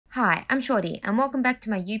Hi, I'm Shorty and welcome back to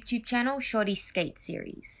my YouTube channel, Shorty's Skate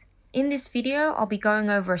Series. In this video, I'll be going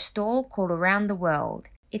over a stall called Around the World.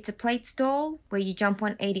 It's a plate stall where you jump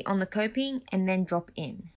 180 on the coping and then drop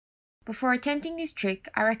in. Before attempting this trick,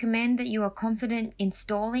 I recommend that you are confident in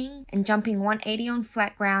stalling and jumping 180 on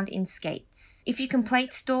flat ground in skates. If you can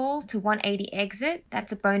plate stall to 180 exit,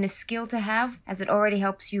 that's a bonus skill to have as it already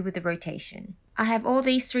helps you with the rotation. I have all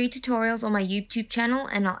these 3 tutorials on my YouTube channel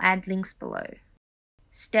and I'll add links below.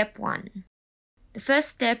 Step 1. The first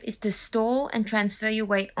step is to stall and transfer your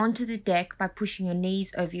weight onto the deck by pushing your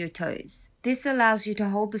knees over your toes. This allows you to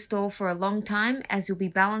hold the stall for a long time as you'll be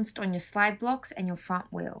balanced on your slide blocks and your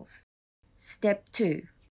front wheels. Step 2.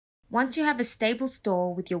 Once you have a stable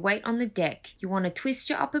stall with your weight on the deck, you want to twist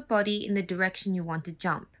your upper body in the direction you want to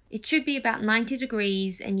jump. It should be about 90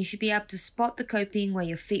 degrees and you should be able to spot the coping where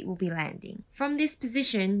your feet will be landing. From this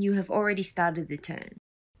position, you have already started the turn.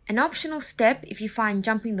 An optional step, if you find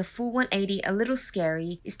jumping the full 180 a little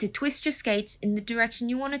scary, is to twist your skates in the direction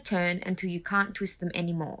you want to turn until you can't twist them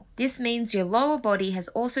anymore. This means your lower body has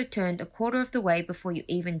also turned a quarter of the way before you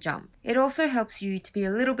even jump. It also helps you to be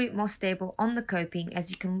a little bit more stable on the coping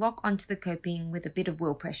as you can lock onto the coping with a bit of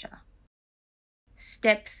wheel pressure.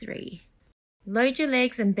 Step 3. Load your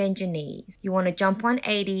legs and bend your knees. You want to jump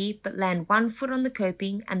 180 but land one foot on the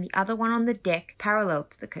coping and the other one on the deck parallel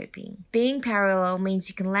to the coping. Being parallel means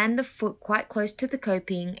you can land the foot quite close to the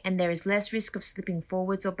coping and there is less risk of slipping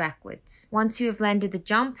forwards or backwards. Once you have landed the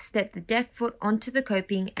jump, step the deck foot onto the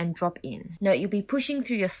coping and drop in. Note you'll be pushing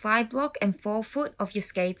through your slide block and forefoot of your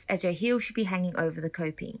skates as your heel should be hanging over the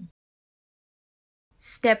coping.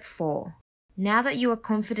 Step 4. Now that you are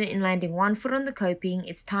confident in landing one foot on the coping,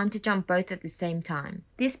 it's time to jump both at the same time.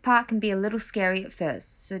 This part can be a little scary at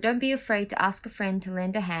first, so don't be afraid to ask a friend to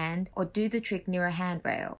lend a hand or do the trick near a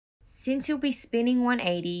handrail. Since you'll be spinning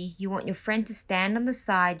 180, you want your friend to stand on the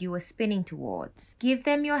side you are spinning towards. Give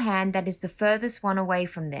them your hand that is the furthest one away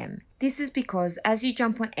from them. This is because as you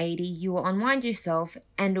jump 180, you will unwind yourself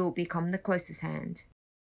and it will become the closest hand.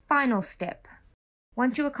 Final step.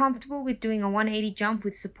 Once you are comfortable with doing a 180 jump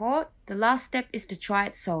with support, the last step is to try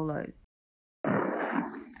it solo.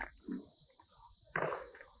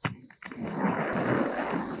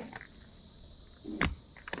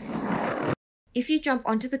 If you jump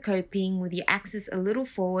onto the coping with your axis a little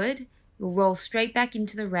forward, you'll roll straight back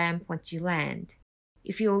into the ramp once you land.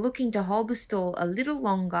 If you are looking to hold the stall a little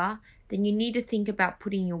longer, then you need to think about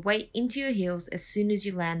putting your weight into your heels as soon as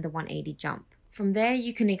you land the 180 jump. From there,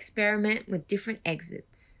 you can experiment with different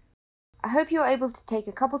exits. I hope you're able to take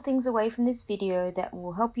a couple things away from this video that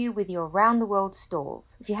will help you with your around the world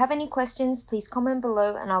stalls. If you have any questions, please comment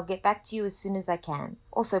below and I'll get back to you as soon as I can.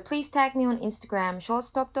 Also, please tag me on Instagram,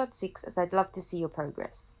 shortstop.crdl, as I'd love to see your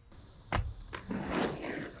progress.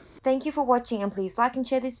 Thank you for watching and please like and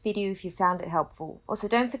share this video if you found it helpful. Also,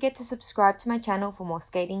 don't forget to subscribe to my channel for more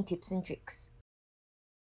skating tips and tricks.